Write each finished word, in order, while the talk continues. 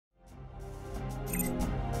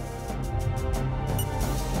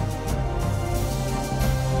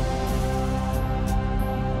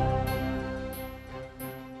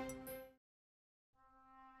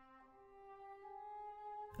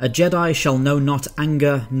A Jedi shall know not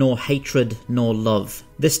anger, nor hatred, nor love.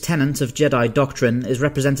 This tenet of Jedi Doctrine is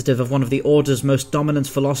representative of one of the Order's most dominant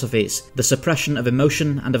philosophies, the suppression of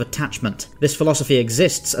emotion and of attachment. This philosophy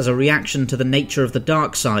exists as a reaction to the nature of the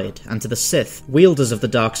dark side and to the Sith. Wielders of the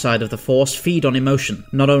dark side of the Force feed on emotion,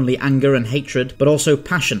 not only anger and hatred, but also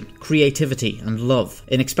passion, creativity, and love.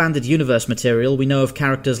 In expanded universe material, we know of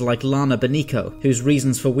characters like Lana Beniko, whose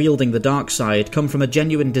reasons for wielding the dark side come from a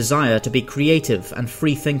genuine desire to be creative and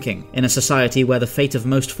free-thinking, in a society where the fate of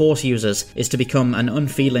most Force users is to become an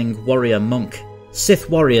unfeeling warrior monk. Sith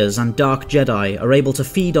warriors and Dark Jedi are able to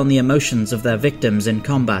feed on the emotions of their victims in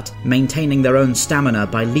combat, maintaining their own stamina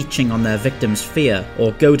by leeching on their victims' fear,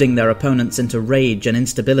 or goading their opponents into rage and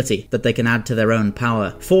instability that they can add to their own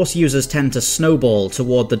power. Force users tend to snowball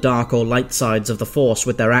toward the dark or light sides of the Force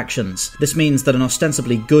with their actions. This means that an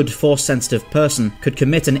ostensibly good Force-sensitive person could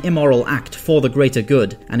commit an immoral act for the greater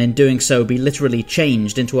good, and in doing so be literally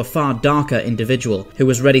changed into a far darker individual who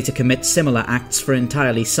was ready to commit similar acts for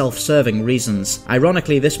entirely self-serving reasons.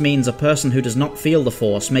 Ironically, this means a person who does not feel the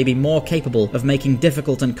Force may be more capable of making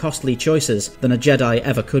difficult and costly choices than a Jedi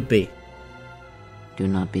ever could be. Do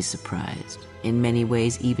not be surprised. In many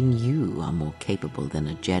ways, even you are more capable than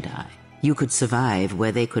a Jedi. You could survive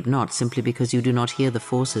where they could not simply because you do not hear the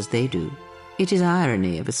Force as they do. It is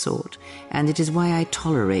irony of a sort, and it is why I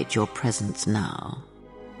tolerate your presence now.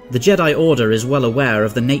 The Jedi Order is well aware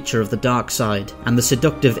of the nature of the dark side, and the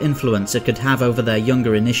seductive influence it could have over their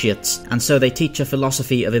younger initiates, and so they teach a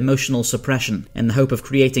philosophy of emotional suppression, in the hope of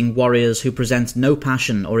creating warriors who present no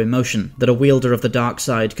passion or emotion that a wielder of the dark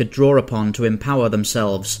side could draw upon to empower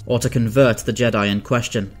themselves, or to convert the Jedi in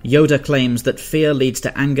question. Yoda claims that fear leads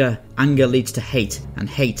to anger, anger leads to hate, and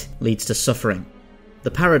hate leads to suffering. The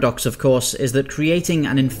paradox, of course, is that creating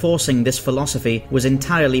and enforcing this philosophy was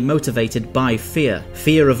entirely motivated by fear.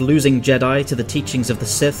 Fear of losing Jedi to the teachings of the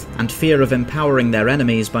Sith, and fear of empowering their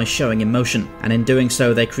enemies by showing emotion. And in doing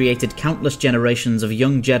so, they created countless generations of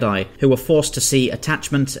young Jedi who were forced to see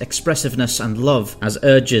attachment, expressiveness, and love as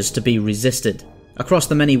urges to be resisted. Across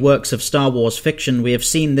the many works of Star Wars fiction, we have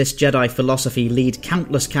seen this Jedi philosophy lead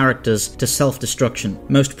countless characters to self-destruction,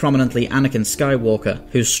 most prominently Anakin Skywalker,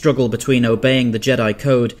 whose struggle between obeying the Jedi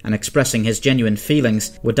Code and expressing his genuine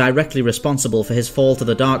feelings were directly responsible for his fall to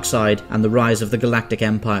the dark side and the rise of the Galactic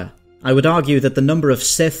Empire. I would argue that the number of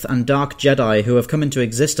Sith and Dark Jedi who have come into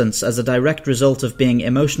existence as a direct result of being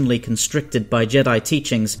emotionally constricted by Jedi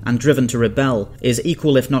teachings and driven to rebel is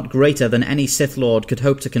equal if not greater than any Sith Lord could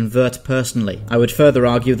hope to convert personally. I would further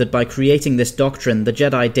argue that by creating this doctrine, the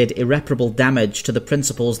Jedi did irreparable damage to the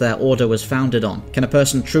principles their order was founded on. Can a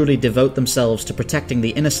person truly devote themselves to protecting the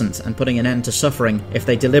innocent and putting an end to suffering if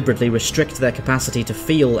they deliberately restrict their capacity to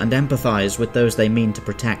feel and empathize with those they mean to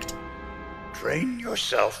protect? Train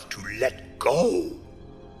yourself to let go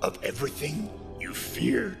of everything you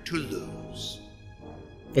fear to lose.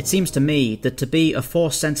 It seems to me that to be a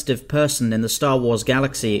Force-sensitive person in the Star Wars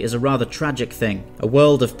galaxy is a rather tragic thing. A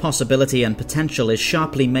world of possibility and potential is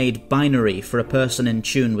sharply made binary for a person in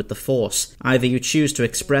tune with the Force. Either you choose to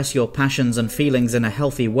express your passions and feelings in a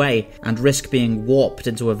healthy way and risk being warped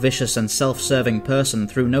into a vicious and self-serving person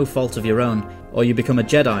through no fault of your own, or you become a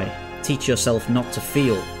Jedi, teach yourself not to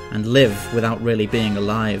feel, and live without really being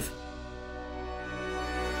alive.